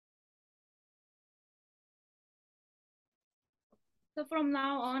So from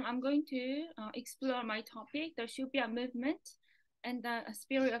now on, I'm going to explore my topic, the Shu'ubiyah movement and the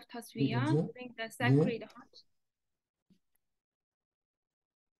spirit of Taswiyya Bien, during the bien. sacred Hajj.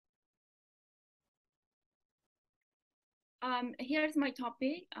 Here's my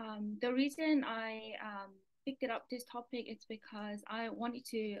topic. The reason I picked it up this topic is because I wanted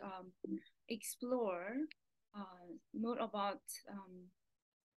to explore more about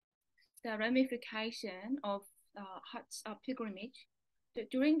the ramification of Hajj pilgrimage.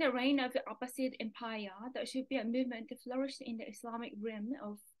 During the reign of the Abbasid Empire, the Shu'ubiyah movement flourished in the Islamic realm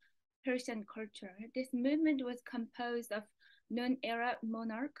of Persian culture. This movement was composed of non-Arab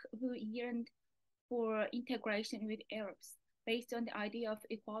monarchs who yearned for integration with Arabs, based on the idea of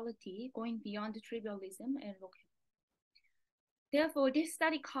equality going beyond tribalism and localism. Therefore, this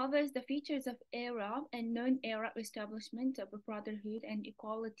study covers the features of Arab and non-Arab establishment of brotherhood and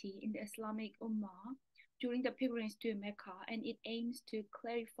equality in the Islamic Ummah during the pilgrimage to Mecca, and it aims to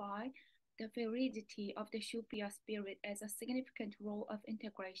clarify the validity of the Shu'ubiyah spirit as a significant role of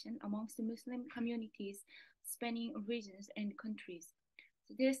integration amongst the Muslim communities spanning regions and countries.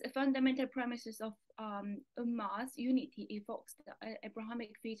 So these fundamental premises of Ummah's unity evokes the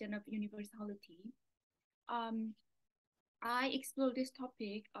Abrahamic vision of universality. Um, I explored this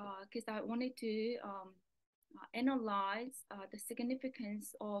topic because I wanted to analyze the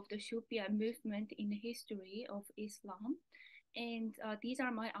significance of the Shu'ubiyah movement in the history of Islam. And these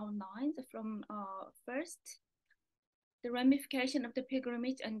are my outlines from first, the ramification of the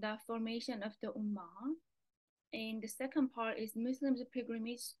pilgrimage and the formation of the Ummah. And the second part is Muslims'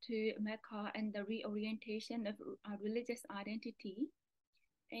 pilgrimage to Mecca and the reorientation of religious identity.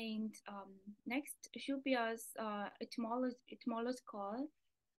 And next, Shu'ubiyah's etymological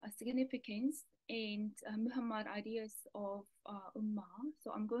significance and Muhammad ideas of Ummah.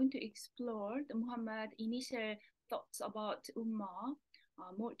 So I'm going to explore the Muhammad initial thoughts about Ummah,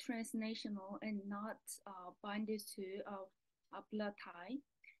 more transnational and not binded to blood tie.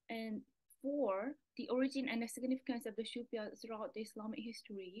 And four, the origin and the significance of the Shu'ubiyah throughout the Islamic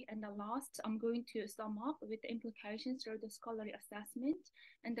history. And the last, I'm going to sum up with the implications through the scholarly assessment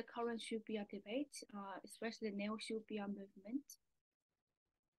and the current Shu'ubiyah debate, especially the neo-Shu'ubiyah movement.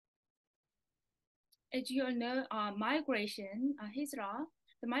 As you all know, migration, Hijra,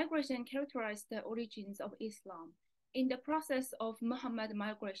 the migration characterized the origins of Islam. In the process of Muhammad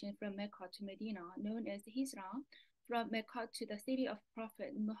migration from Mecca to Medina, known as Hijra, from Mecca to the city of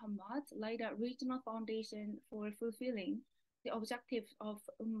Prophet Muhammad, laid a regional foundation for fulfilling the objective of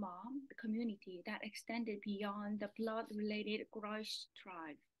Ummah, the community that extended beyond the blood-related Quraysh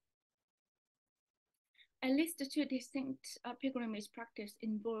tribe. At least two distinct pilgrimage practices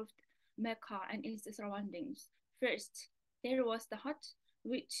involved Mecca and its surroundings. First, there was the Hajj,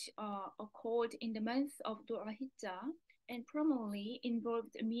 which occurred in the month of Dhul Hijjah and primarily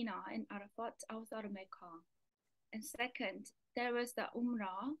involved Mina and Arafat outside of Mecca. And second, there was the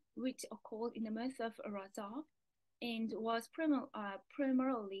Umrah, which occurred in the month of Rajab and was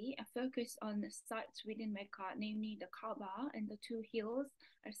primarily focused on sites within Mecca, namely the Kaaba and the two hills,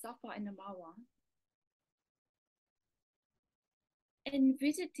 Al-Safa and the Marwa. In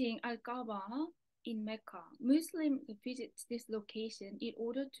visiting Al-Kaaba in Mecca, Muslims visit this location in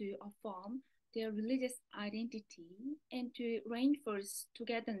order to affirm their religious identity and to reinforce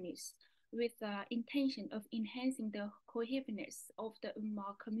togetherness with the intention of enhancing the cohesiveness of the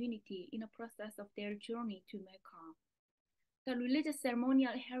Ummah community in the process of their journey to Mecca. The religious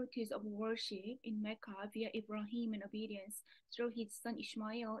ceremonial heritage of worship in Mecca via Ibrahim and obedience through his son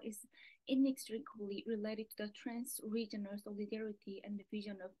Ishmael is inextricably related to the trans-regional solidarity and the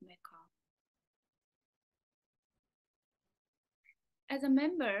vision of Mecca. As a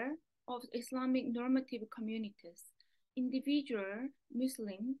member of Islamic normative communities, individual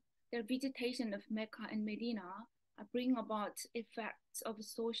Muslims, their visitation of Mecca and Medina bring about effects of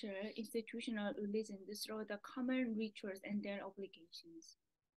social, institutional religion through the common rituals and their obligations.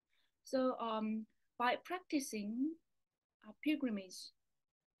 So by practicing pilgrimage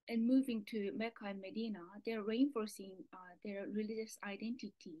and moving to Mecca and Medina, they're reinforcing their religious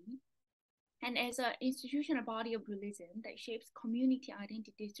identity. And as an institutional body of religion that shapes community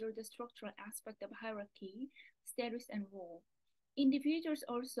identity through the structural aspect of hierarchy, status, and role. Individuals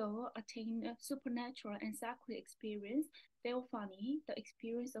also attain supernatural and sacred experience, theophany, the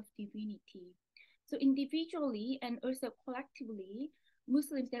experience of divinity. So individually and also collectively,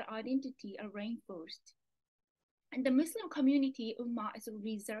 Muslims, their identity are reinforced. And the Muslim community, Ummah, is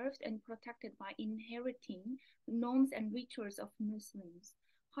reserved and protected by inheriting norms and rituals of Muslims.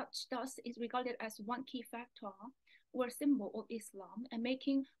 Hajj thus is regarded as one key factor or symbol of Islam and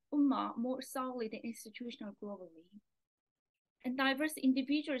making Ummah more solid and institutional globally. And diverse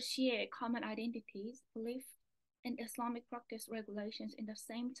individuals share common identities, beliefs, and Islamic practice regulations in the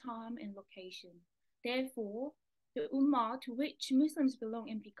same time and location. Therefore, the Ummah to which Muslims belong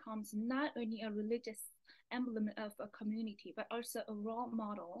and becomes not only a religious emblem of a community, but also a role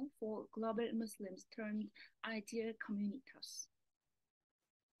model for global Muslims termed ideal communitas.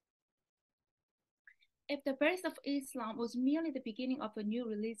 If the birth of Islam was merely the beginning of a new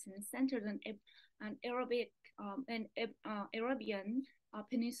religion centered on an Arabian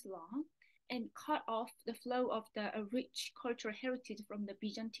Peninsula and cut off the flow of the rich cultural heritage from the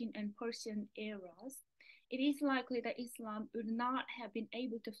Byzantine and Persian eras, it is likely that Islam would not have been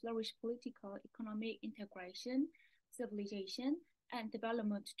able to flourish political, economic integration, civilization, and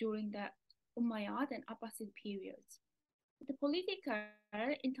development during the Umayyad and Abbasid periods. The political,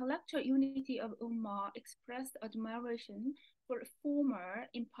 intellectual unity of Ummah expressed admiration for former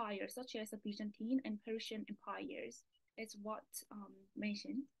empires such as the Byzantine and Persian empires, as what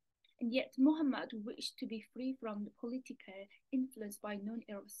mentioned. And yet Muhammad wished to be free from the political influence by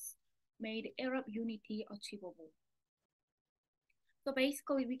non-Arabs, made Arab unity achievable. So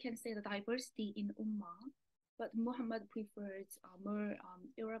basically we can say the diversity in Ummah, but Muhammad prefers more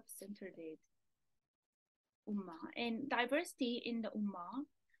Arab-centered Ummah. And diversity in the Ummah,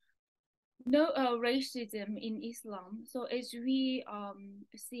 no racism in Islam. So as we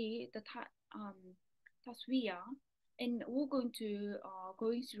see the Taswiyya, and we're going to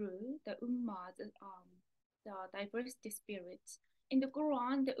going through the Ummah, the diversity spirit. In the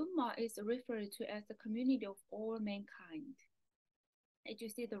Quran, the Ummah is referred to as the community of all mankind. As you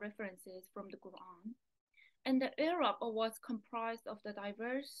see the references from the Quran. And the Arab was comprised of the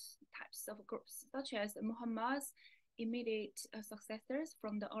diverse types of groups, such as Muhammad's immediate successors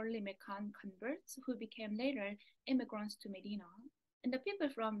from the early Meccan converts who became later immigrants to Medina, and the people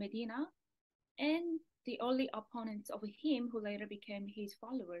from Medina, and the early opponents of him who later became his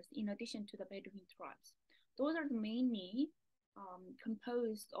followers, in addition to the Bedouin tribes. Those are mainly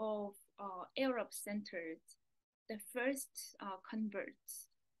composed of Arab-centered, the first converts,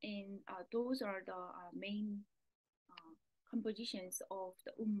 and those are the main compositions of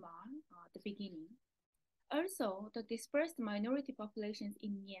the Ummah, the beginning. Also, the dispersed minority populations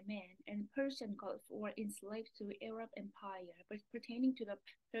in Yemen and Persian Gulf were enslaved to Arab Empire, but pertaining to the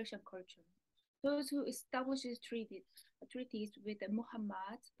Persian culture. Those who established treaties with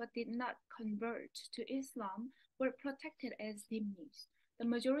Muhammad but did not convert to Islam were protected as dhimmis. The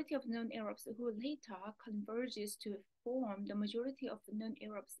majority of non-Arabs who later converges to form the majority of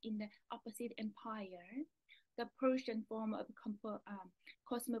non-Arabs in the Abbasid Empire, the Persian form of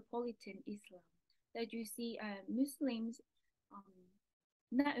cosmopolitan Islam. That you see Muslims,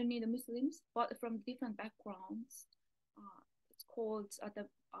 not only the Muslims, but from different backgrounds. It's called the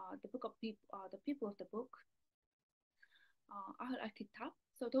book of the people of the book, Ahl al-Kitab.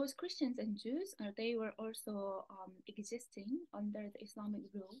 So those Christians and Jews, they were also existing under the Islamic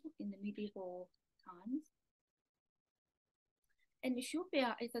rule in the medieval times. And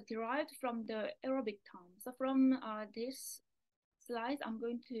Shu'ubiyah is derived from the Arabic term. So from this slide, I'm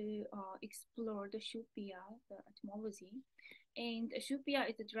going to explore the Shu'ubiyah, the etymology. And Shu'ubiyah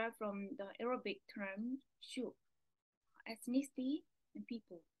is derived from the Arabic term Shu'ub, ethnicity and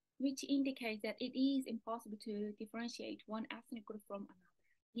people, which indicates that it is impossible to differentiate one ethnic group from another.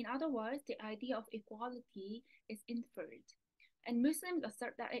 In other words, the idea of equality is inferred. And Muslims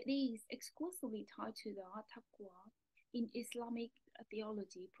assert that it is exclusively tied to the taqwa in Islamic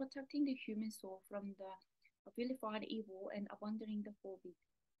theology, protecting the human soul from the vilified evil and abandoning the forbidden.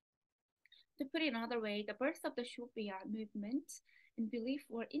 To put it another way, the birth of the Shu'ubiyah movement and belief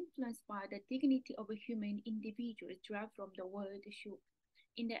were influenced by the dignity of a human individual derived from the word Shub,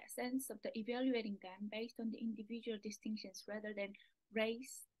 in the sense of the evaluating them based on the individual distinctions rather than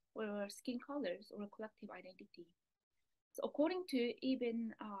race or skin colors or collective identity. So according to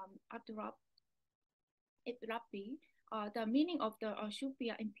Ibn Abdurrabbi, the meaning of the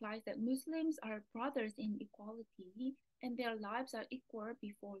Shu'ubiyah implies that Muslims are brothers in equality and their lives are equal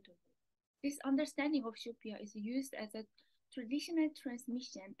before the law. This understanding of Shu'ubiyah is used as a traditional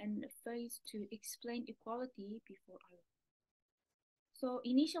transmission and phrase to explain equality before Allah. So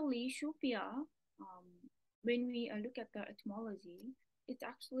initially, Shu'ubiyah, when we look at the etymology, it's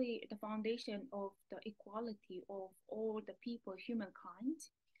actually the foundation of the equality of all the people, humankind,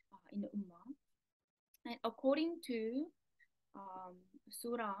 in the Ummah. And according to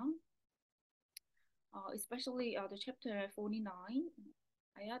Surah, especially the chapter 49,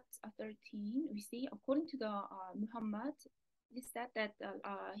 ayat 13, we see, according to the Muhammad, it said that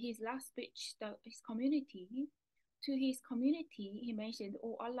his last speech, his community, he mentioned,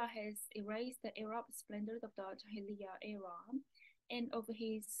 oh, Allah has erased the Arab splendors of the Jahiliyyah era and of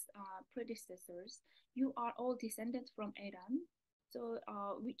his predecessors. You are all descendants from Adam. So,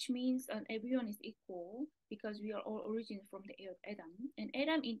 which means everyone is equal because we are all originated from the Adam, and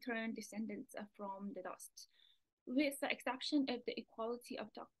Adam in turn descendants are from the dust, with the exception of the equality of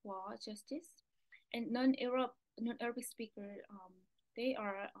taqwa, justice, and non-Arabic speaker. They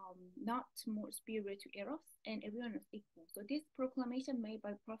are not more superior to Arabs, and everyone is equal. So this proclamation made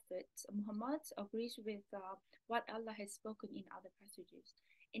by Prophet Muhammad agrees with what Allah has spoken in other passages.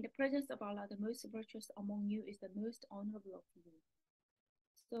 In the presence of Allah, the most virtuous among you is the most honorable of you.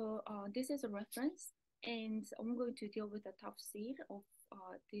 So this is a reference, and I'm going to deal with the tafsir of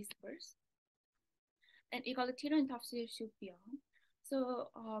this verse. And egalitarian tafsir Shu'ubiyah. So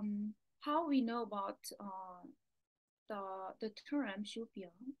how we know about the term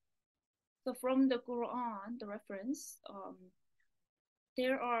Shu'ubiyah? So from the Quran, the reference,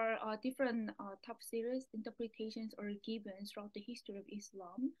 there are different tafsirs, interpretations are given throughout the history of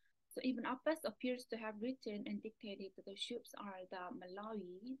Islam. So Ibn Abbas appears to have written and dictated that the Shubs are the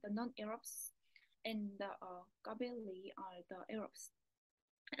Malawi, the non-Arabs, and the Qabili are the Arabs.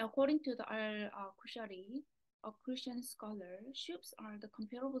 And according to the Al-Kushari, a Christian scholar, Shubs are the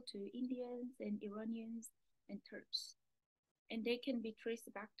comparable to Indians and Iranians and Turks, and they can be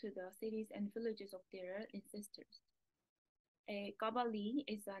traced back to the cities and villages of their ancestors. A Qabali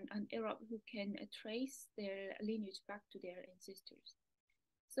is an Arab who can trace their lineage back to their ancestors.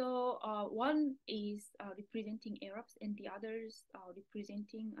 So one is representing Arabs and the others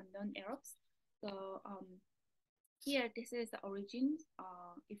representing non-Arabs. So here, this is the origins.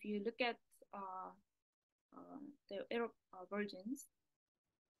 If you look at the Arab versions,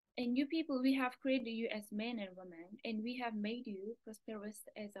 and you people, we have created you as men and women, and we have made you prosperous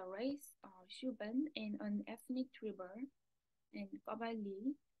as a race, Shuban, and an ethnic tribe, and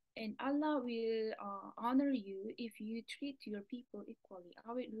Qabali, and Allah will honor you if you treat your people equally.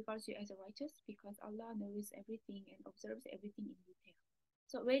 Allah regards you as a righteous because Allah knows everything and observes everything in detail.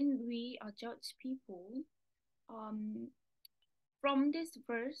 So when we judge people, from this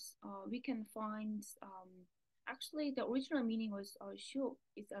verse, we can find actually the original meaning was Shub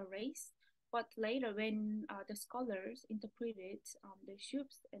is a race, but later when the scholars interpreted the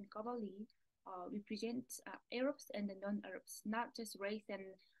Shubs and Qabali represent Arabs and the non-Arabs, not just race and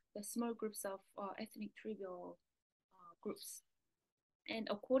the small groups of ethnic tribal groups. And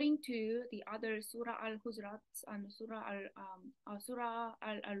according to the other Surah Al-Hujurat and Surah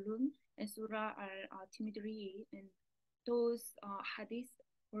Al-Rum and Surah Al-Timidri and those hadith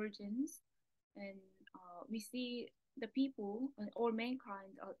versions, and we see the people and all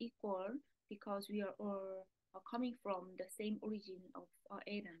mankind are equal because we are all coming from the same origin of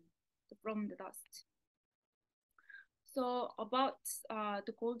Adam, from the dust. So about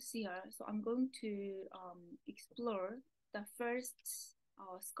the gold seer, so I'm going to explore the first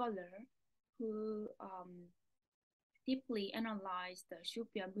scholar who deeply analyzed the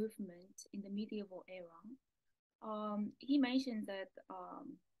Shu'ubiyah movement in the medieval era. He mentioned that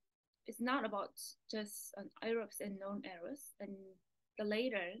it's not about just Arabs and non-Arabs, and the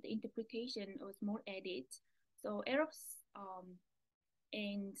later the interpretation was more added. So Arabs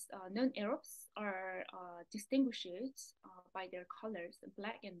and non-Arabs are distinguished by their colors,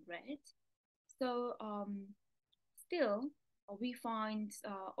 black and red. So still, we find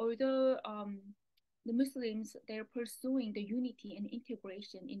although the Muslims they're pursuing the unity and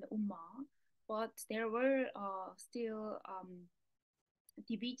integration in the Ummah, but there were still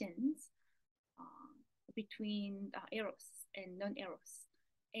divisions between Arabs and non-Arabs,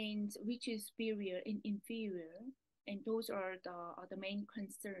 and which is superior and inferior. And those are the main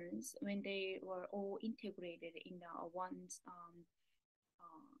concerns when they were all integrated in one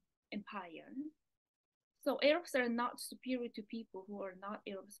empire. So Arabs are not superior to people who are not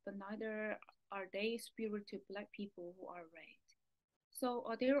Arabs, but neither are they superior to black people who are red. So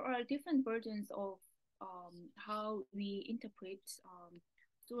there are different versions of how we interpret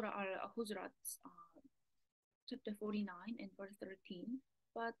Surah Al-Hujurat, chapter 49 and verse 13.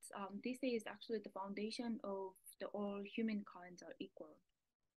 But this is actually the foundation of the all humankind are equal.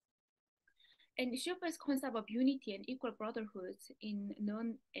 And Shu'ubah's concept of unity and equal brotherhood in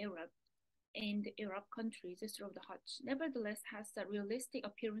non-Arab and Arab countries through the Hajj nevertheless has a realistic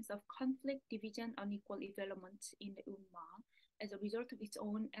appearance of conflict, division, unequal development in the Ummah as a result of its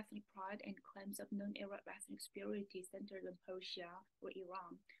own ethnic pride and claims of non-Arab ethnic superiority centered in Persia or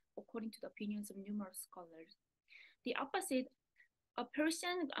Iran, according to the opinions of numerous scholars. The opposite, a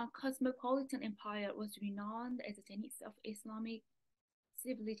Persian cosmopolitan empire was renowned as the zenith of Islamic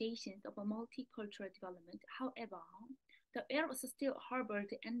civilizations of a multicultural development. However, the Arabs still harbored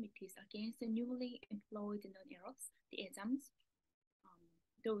enmities against the newly employed non-Arabs, the Azams,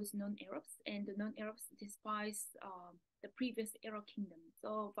 those non-Arabs, and the non-Arabs despise the previous Arab kingdom.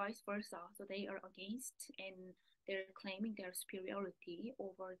 So vice versa. So they are against, and they're claiming their superiority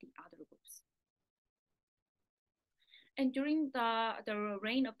over the other groups. And during the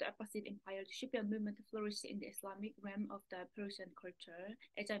reign of the Abbasid Empire, the Shu'ubiyah movement flourished in the Islamic realm of the Persian culture,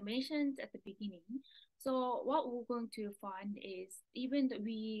 as I mentioned at the beginning. So what we're going to find is even though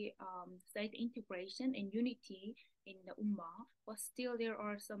we state integration and unity in the Ummah, but still there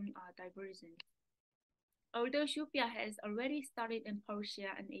are some diversions. Although Shu'ubiyah has already started in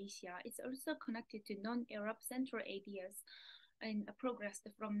Persia and Asia, it's also connected to non-Arab central ideas and progressed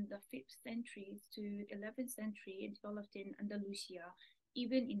from the 5th century to 11th century and developed in Andalusia,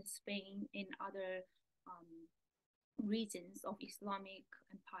 even in Spain and other regions of Islamic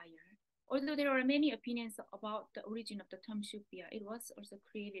empire. Although there are many opinions about the origin of the term Shu'ubiyah, it was also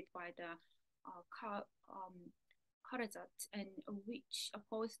created by the Kharajat, and which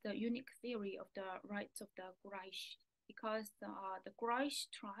opposed the unique theory of the rights of the Quraysh, because the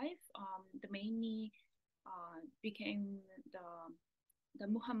Quraysh tribe, the mainly became the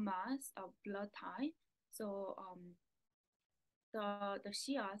Muhammad's blood tie. So the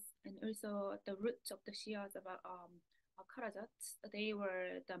Shias and also the roots of the Shias about Kharajats, they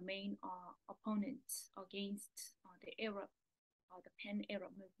were the main opponents against the Arab, the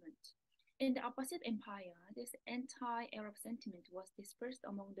pan-Arab movement. In the Abbasid Empire, this anti-Arab sentiment was dispersed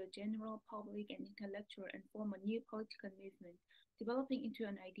among the general public and intellectual and formed a new political movement, developing into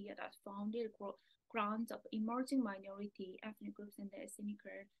an idea that founded grounds of emerging minority ethnic groups and the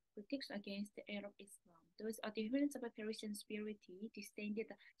cynical critiques against the Arab Islam. Those adherents of a Persian spirituality disdained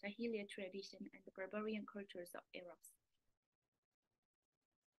the Jahiliyyah tradition and the barbarian cultures of Arabs.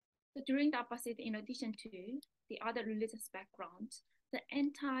 So during the Abbasid, in addition to the other religious backgrounds, the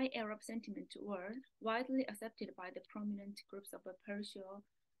anti-Arab sentiments were widely accepted by the prominent groups of Persian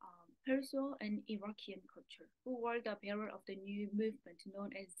and Iraqi culture, who were the bearer of the new movement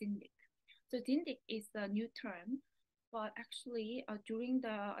known as Zindiq. So Zindiq is a new term, but actually during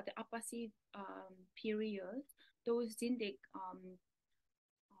the Abbasid period, those Zindiq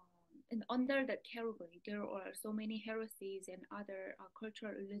and under that category, there were so many heresies and other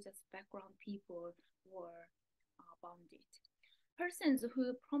cultural religious background people were bounded. Persons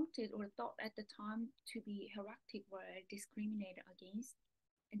who prompted or thought at the time to be heretic were discriminated against,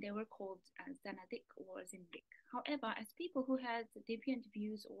 and they were called Zanadik or Zindik. However, as people who had deviant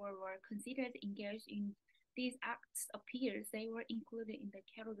views or were considered engaged in these acts appears, they were included in the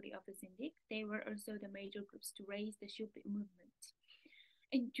category of the Zindik. They were also the major groups to raise the Shu'ubiyah movement.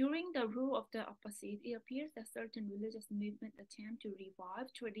 And during the rule of the Abbasid, it appears that certain religious movements attempt to revive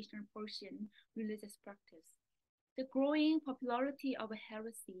traditional Persian religious practice. The growing popularity of a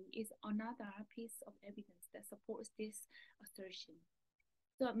heresy is another piece of evidence that supports this assertion.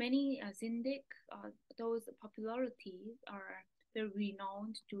 So many Zindiq, those popularities are very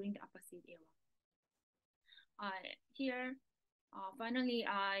renowned during the Abbasid era. Here, finally,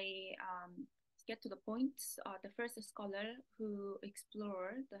 I get to the point. The first scholar who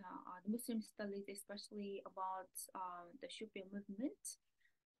explored the Muslim studies, especially about the Shu'ubiyah movement,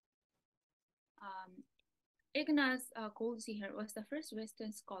 Ignaz Goldziher was the first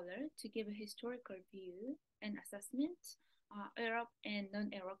Western scholar to give a historical view and assessment Arab and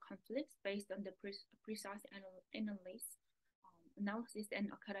non-Arab conflicts based on the precise analysis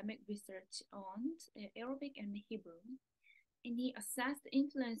and academic research on Arabic and Hebrew. And he assessed the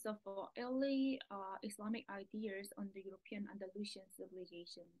influence of early Islamic ideas on the European Andalusian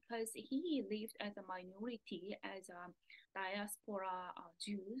civilization, because he lived as a minority, as a diaspora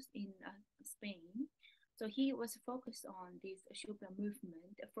Jews in Spain. So he was focused on this Shu'ubiyah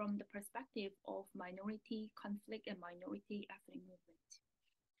movement from the perspective of minority conflict and minority ethnic movement.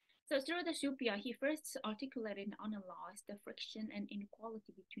 So through the Shu'ubiyah, he first articulated and analyzed the friction and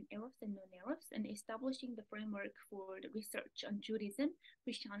inequality between Arabs and non-Arabs, and establishing the framework for the research on Judaism,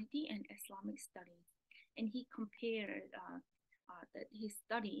 Christianity, and Islamic studies. And he compared his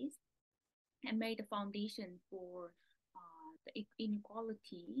studies and made the foundation for the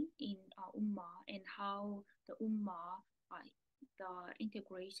inequality in Ummah and how the Ummah, the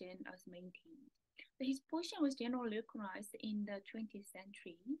integration was maintained. So his position was generally recognized in the 20th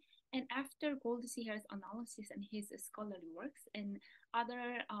century, and after Goldziher's analysis and his scholarly works, and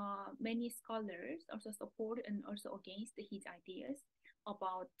other many scholars also support and also against his ideas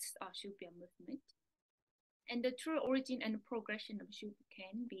about Shu'ubiyah movement. And the true origin and progression of Shu'ubiyah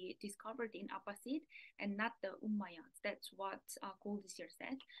can be discovered in Abbasid and not the Umayyads. That's what Goldziher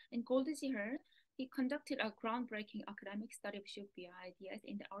said. And Goldziher, he conducted a groundbreaking academic study of Shu'ubiyah ideas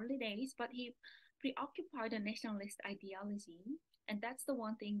in the early days, but he preoccupied a nationalist ideology. And that's the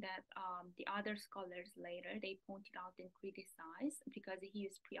one thing that the other scholars later, they pointed out and criticized because he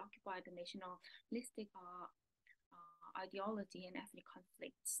was preoccupied with nationalistic ideology and ethnic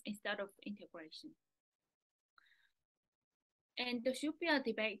conflicts instead of integration. And the Shu'ubiyah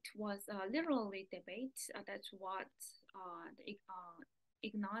debate was literally debate. That's what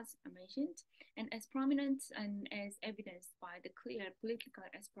Ignaz mentioned, and as prominent and as evidenced by the clear political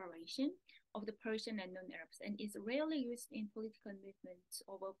aspiration of the Persian and non-Arabs, and is rarely used in political movements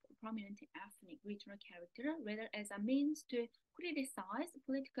of a prominent ethnic regional character, rather as a means to criticize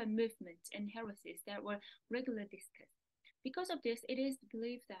political movements and heresies that were regularly discussed. Because of this, it is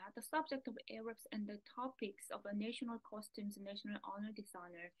believed that the subject of Arabs and the topics of a national costumes and national honor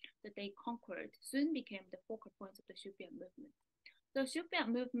dishonor that they conquered soon became the focal points of the Shu'ubiyah movement. The Shu'ubiyah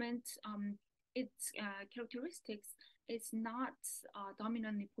movement, its characteristics is not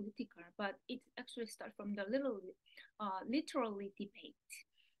dominantly political, but it actually starts from the literally debate.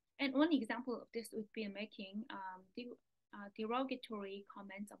 And one example of this would be making derogatory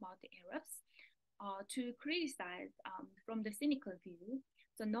comments about the Arabs to criticize from the cynical view.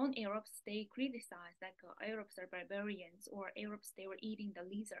 So non-Arabs, they criticize like Arabs are barbarians, or Arabs, they were eating the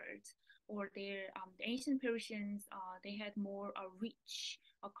lizards, or the ancient Persians, they had more rich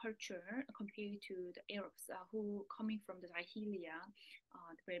culture compared to the Arabs who coming from the Jahiliya,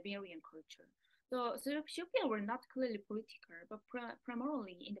 the barbarian culture. So Shu'ubiyah were not clearly political, but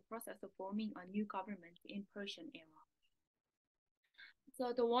primarily in the process of forming a new government in Persian era.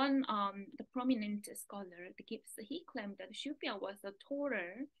 So the prominent scholar, Gibbs, he claimed that Shu'ubiyah was a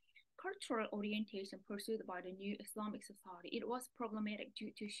total cultural orientation pursued by the new Islamic society. It was problematic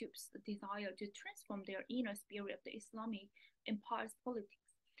due to Shub's desire to transform their inner spirit of the Islamic empire's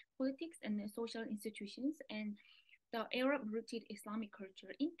politics and social institutions, and the Arab-rooted Islamic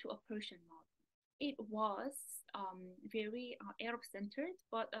culture into a Persian model. It was very Arab-centered,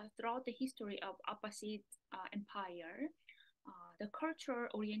 but throughout the history of Abbasid Empire, the cultural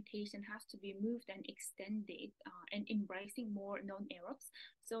orientation has to be moved and extended and embracing more non-Arabs.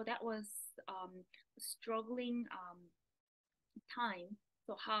 So that was struggling time.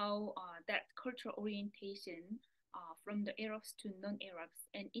 So how that cultural orientation from the Arabs to non-Arabs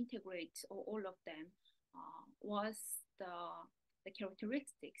and integrate all of them was the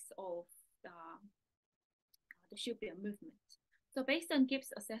characteristics of the Shu'ubiyah movement. So based on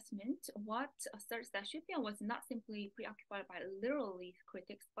Gibbs' assessment, what asserts that Shu'ubiyah was not simply preoccupied by literary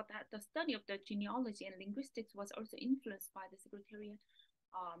critics, but that the study of the genealogy and linguistics was also influenced by the sectarian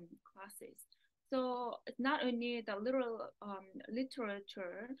classes. So it's not only the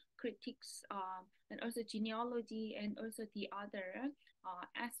literature critics and also genealogy and also the other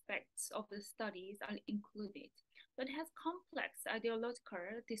aspects of the studies are included. But it has complex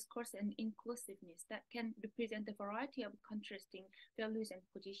ideological discourse and inclusiveness that can represent a variety of contrasting values and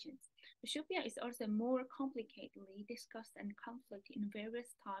positions. The Shu'ubiyah is also more complicatedly discussed and conflicted in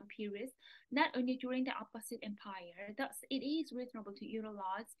various time periods, not only during the Abbasid Empire. Thus, it is reasonable to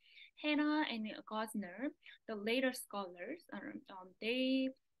utilize Hannah and Gosner, the later scholars. They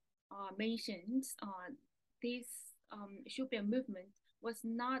mentioned this Shu'ubiyah movement was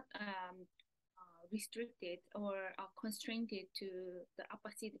not restricted or constrained to the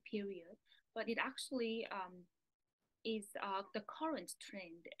Abbasid period, but it actually is the current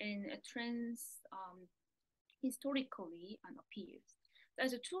trend, and trends historically appears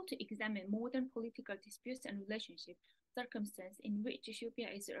as a tool to examine modern political disputes and relationship circumstances in which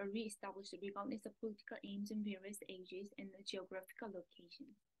Shu'ubiyah is re-established regardless of political aims in various ages and geographical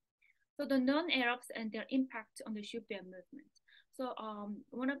locations. So the non-Arabs and their impact on the Shu'ubiyah movement. So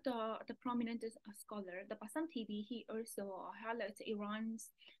one of the prominent scholar, the Bassam TV, he also highlights Iran's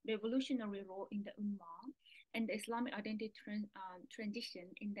revolutionary role in the Ummah and the Islamic identity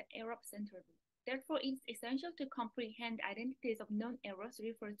transition in the Arab-centered. Therefore, it's essential to comprehend identities of non-Arabs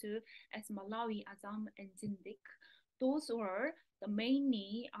referred to as Malawi, Azam, and Zindiq. Those were the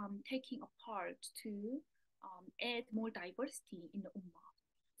mainly taking a part to add more diversity in the Ummah.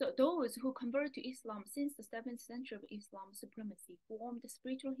 So those who converted to Islam since the 7th century of Islam supremacy formed the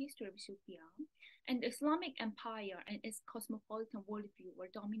spiritual history of Shu'ubiyah, and the Islamic empire and its cosmopolitan worldview were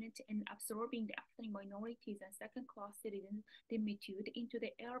dominant in absorbing the ethnic minorities and second-class citizens dimitude into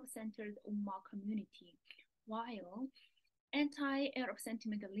the Arab-centered Ummah community, while anti-Arab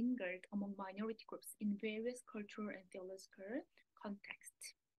sentiment lingered among minority groups in various cultural and theological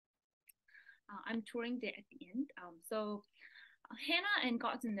contexts. I'm touring there at the end. Hannah and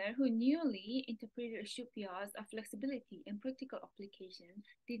Gardner, who newly interpreted Shu'ubiyah's flexibility and practical application,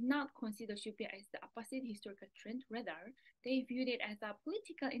 did not consider Shu'ubiyah as the opposite historical trend. Rather, they viewed it as a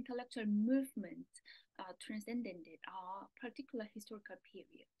political intellectual movement transcended a particular historical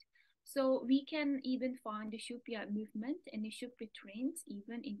period. So we can even find the Shu'ubiyah movement and the Shu'ubiyah trends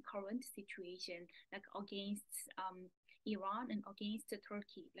even in current situation, like against Iran and against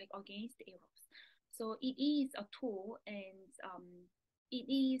Turkey, like against the Arabs. So it is a tool and it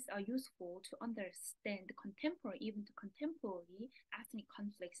is useful to understand the contemporary, even the contemporary ethnic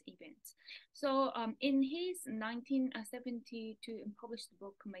conflicts events. So in his 1972 published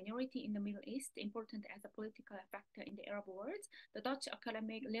book, Minority in the Middle East, Important as a Political Factor in the Arab World, the Dutch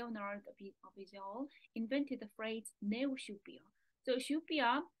academic Leonard Wiesel invented the phrase neo-Shu'ubiyah. So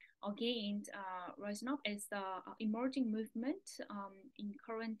Shu'ubiyah again rising up as the emerging movement in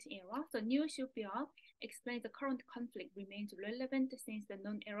current era. So new Shu'ubiyah explains the current conflict remains relevant since the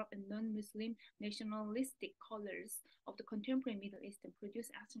non-Arab and non-Muslim nationalistic colors of the contemporary Middle East produce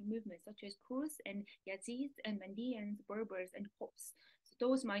ethnic movements such as Kurds and Yazidis and Mandeans, Berbers, and Copts. So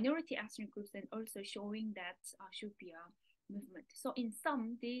those minority ethnic groups and also showing that Shu'ubiyah movement. So in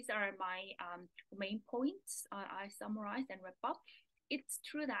sum, these are my main points I summarize and wrap up. It's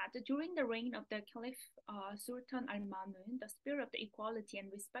true that during the reign of the Caliph Sultan al-Mamun, the spirit of the equality and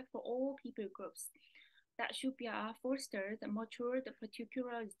respect for all people groups that Shu'ubiyah fostered and matured the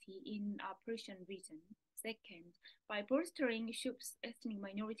particularity in Persian region. Second, by bolstering Shub's ethnic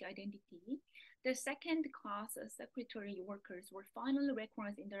minority identity, the second-class secretary workers were finally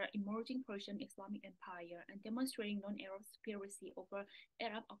recognized in the emerging Persian Islamic Empire and demonstrating non-Arab superiority over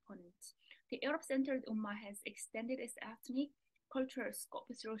Arab opponents. The Arab-centered Ummah has extended its ethnic cultural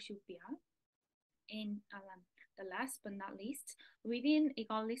scope through Shu'ubiyah. And the last but not least, within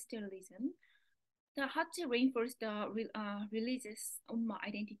egalitarianism, the Hajj reinforced the religious Ummah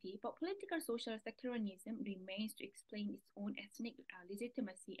identity, but political social sectarianism remains to explain its own ethnic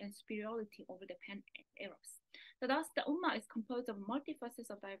legitimacy and superiority over the pan-Arabs. So thus, the Ummah is composed of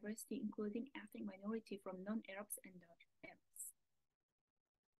multifacets of diversity, including ethnic minority from non-Arabs and the Arabs.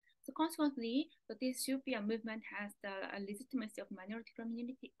 So consequently, this Shu'ubiyah movement has the legitimacy of minority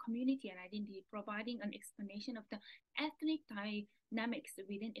community and identity, providing an explanation of the ethnic dynamics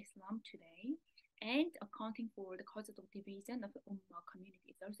within Islam today and accounting for the causes of division of the Ummah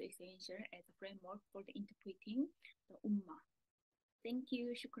community is also essential as a framework for the interpreting the Ummah. Thank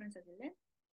you. Shukran jazilan.